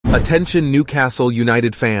Attention Newcastle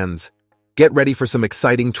United fans, get ready for some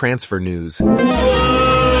exciting transfer news.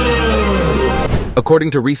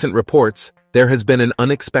 According to recent reports, there has been an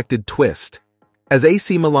unexpected twist, as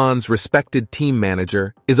AC Milan's respected team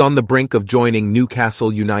manager is on the brink of joining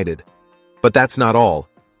Newcastle United. But that's not all,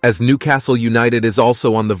 as Newcastle United is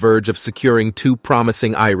also on the verge of securing two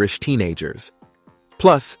promising Irish teenagers.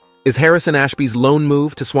 Plus, is Harrison Ashby's loan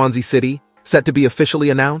move to Swansea City set to be officially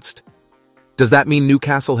announced? Does that mean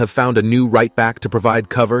Newcastle have found a new right-back to provide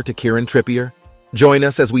cover to Kieran Trippier? Join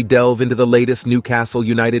us as we delve into the latest Newcastle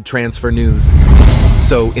United transfer news.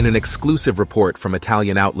 So, in an exclusive report from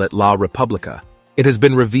Italian outlet La Repubblica, it has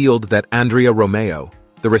been revealed that Andrea Romeo,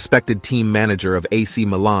 the respected team manager of AC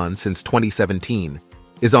Milan since 2017,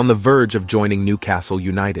 is on the verge of joining Newcastle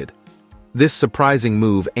United. This surprising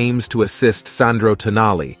move aims to assist Sandro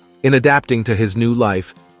Tonali in adapting to his new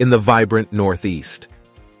life in the vibrant Northeast.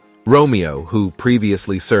 Romeo, who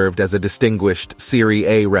previously served as a distinguished Serie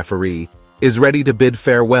A referee, is ready to bid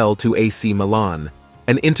farewell to AC Milan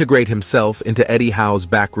and integrate himself into Eddie Howe's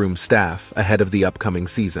backroom staff ahead of the upcoming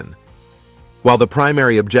season. While the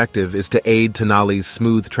primary objective is to aid Tonali's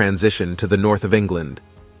smooth transition to the north of England,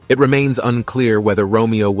 it remains unclear whether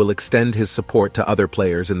Romeo will extend his support to other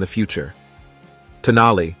players in the future.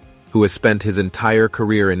 Tonali, who has spent his entire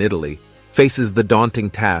career in Italy, faces the daunting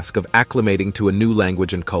task of acclimating to a new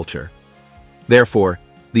language and culture. Therefore,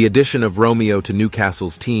 the addition of Romeo to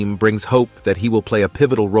Newcastle's team brings hope that he will play a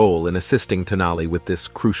pivotal role in assisting Tonali with this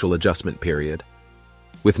crucial adjustment period.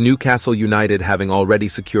 With Newcastle United having already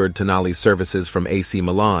secured Tonali's services from AC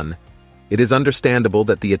Milan, it is understandable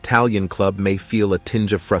that the Italian club may feel a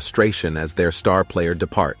tinge of frustration as their star player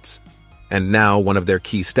departs, and now one of their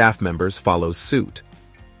key staff members follows suit.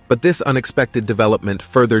 But this unexpected development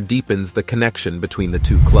further deepens the connection between the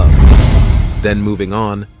two clubs. Then moving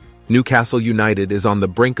on, Newcastle United is on the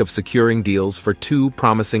brink of securing deals for two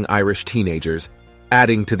promising Irish teenagers,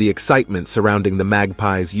 adding to the excitement surrounding the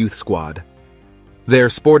Magpies youth squad. Their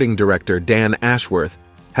sporting director, Dan Ashworth,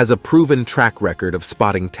 has a proven track record of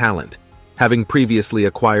spotting talent, having previously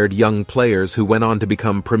acquired young players who went on to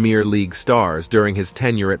become Premier League stars during his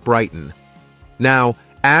tenure at Brighton. Now,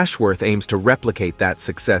 Ashworth aims to replicate that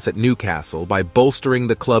success at Newcastle by bolstering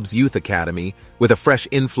the club's youth academy with a fresh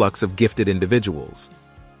influx of gifted individuals.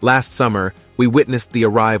 Last summer, we witnessed the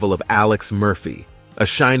arrival of Alex Murphy, a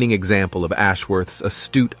shining example of Ashworth's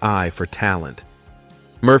astute eye for talent.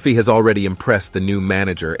 Murphy has already impressed the new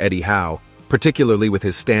manager, Eddie Howe, particularly with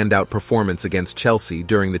his standout performance against Chelsea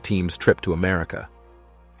during the team's trip to America.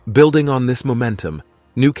 Building on this momentum,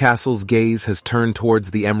 Newcastle's gaze has turned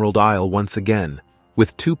towards the Emerald Isle once again,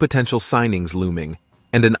 with two potential signings looming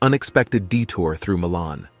and an unexpected detour through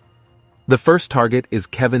Milan. The first target is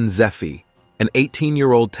Kevin Zefi, an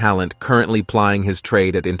 18-year-old talent currently plying his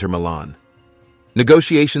trade at Inter Milan.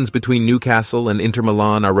 Negotiations between Newcastle and Inter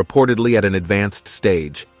Milan are reportedly at an advanced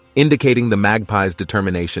stage, indicating the Magpies'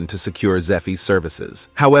 determination to secure Zefi's services.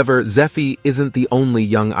 However, Zefi isn't the only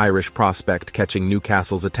young Irish prospect catching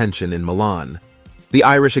Newcastle's attention in Milan. The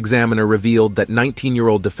Irish Examiner revealed that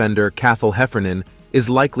 19-year-old defender Cathal Heffernan is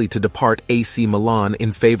likely to depart AC Milan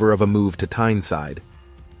in favor of a move to Tyneside.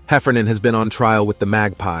 Heffernan has been on trial with the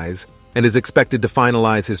Magpies and is expected to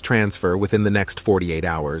finalize his transfer within the next 48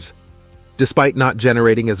 hours. Despite not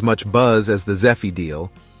generating as much buzz as the Zefi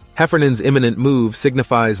deal, Heffernan's imminent move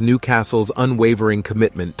signifies Newcastle's unwavering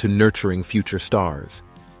commitment to nurturing future stars.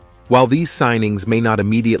 While these signings may not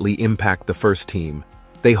immediately impact the first team,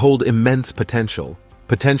 they hold immense potential,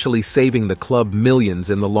 potentially saving the club millions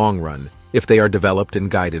in the long run if they are developed and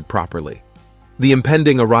guided properly. The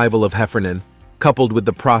impending arrival of Heffernan, coupled with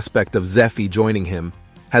the prospect of Zefi joining him,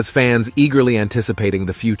 has fans eagerly anticipating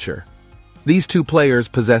the future. These two players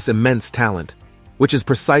possess immense talent, which is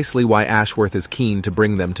precisely why Ashworth is keen to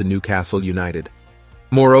bring them to Newcastle United.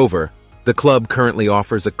 Moreover, the club currently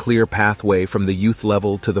offers a clear pathway from the youth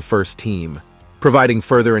level to the first team, providing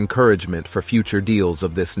further encouragement for future deals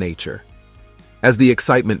of this nature. As the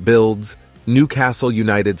excitement builds, Newcastle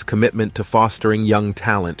United's commitment to fostering young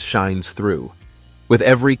talent shines through. With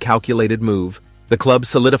every calculated move, the club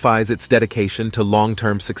solidifies its dedication to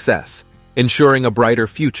long-term success, ensuring a brighter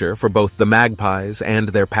future for both the Magpies and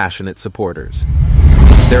their passionate supporters.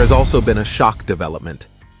 There has also been a shock development,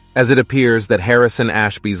 as it appears that Harrison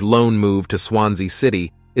Ashby's loan move to Swansea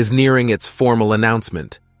City is nearing its formal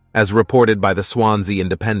announcement, as reported by the Swansea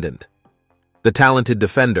Independent. The talented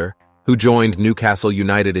defender, who joined Newcastle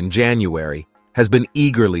United in January, has been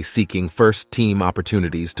eagerly seeking first-team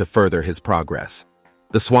opportunities to further his progress.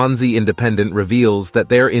 The Swansea Independent reveals that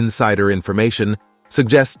their insider information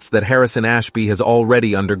suggests that Harrison Ashby has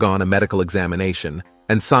already undergone a medical examination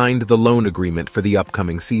and signed the loan agreement for the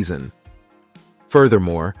upcoming season.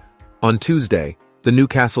 Furthermore, on Tuesday, the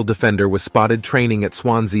Newcastle defender was spotted training at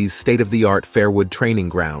Swansea's state-of-the-art Fairwood training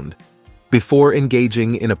ground, before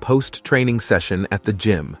engaging in a post-training session at the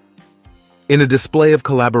gym. In a display of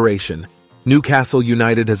collaboration, Newcastle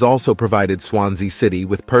United has also provided Swansea City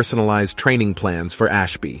with personalized training plans for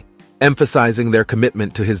Ashby, emphasizing their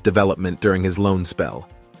commitment to his development during his loan spell.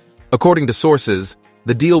 According to sources,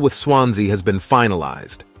 the deal with Swansea has been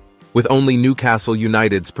finalized, with only Newcastle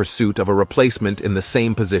United's pursuit of a replacement in the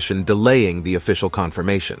same position delaying the official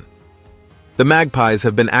confirmation. The Magpies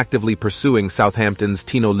have been actively pursuing Southampton's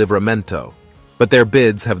Tyno Livramento, but their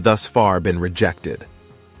bids have thus far been rejected.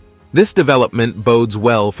 This development bodes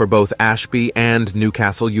well for both Ashby and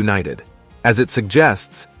Newcastle United, as it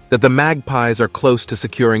suggests that the Magpies are close to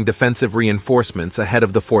securing defensive reinforcements ahead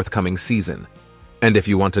of the forthcoming season. And if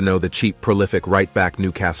you want to know the cheap, prolific right-back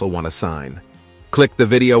Newcastle want to sign, click the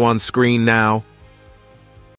video on screen now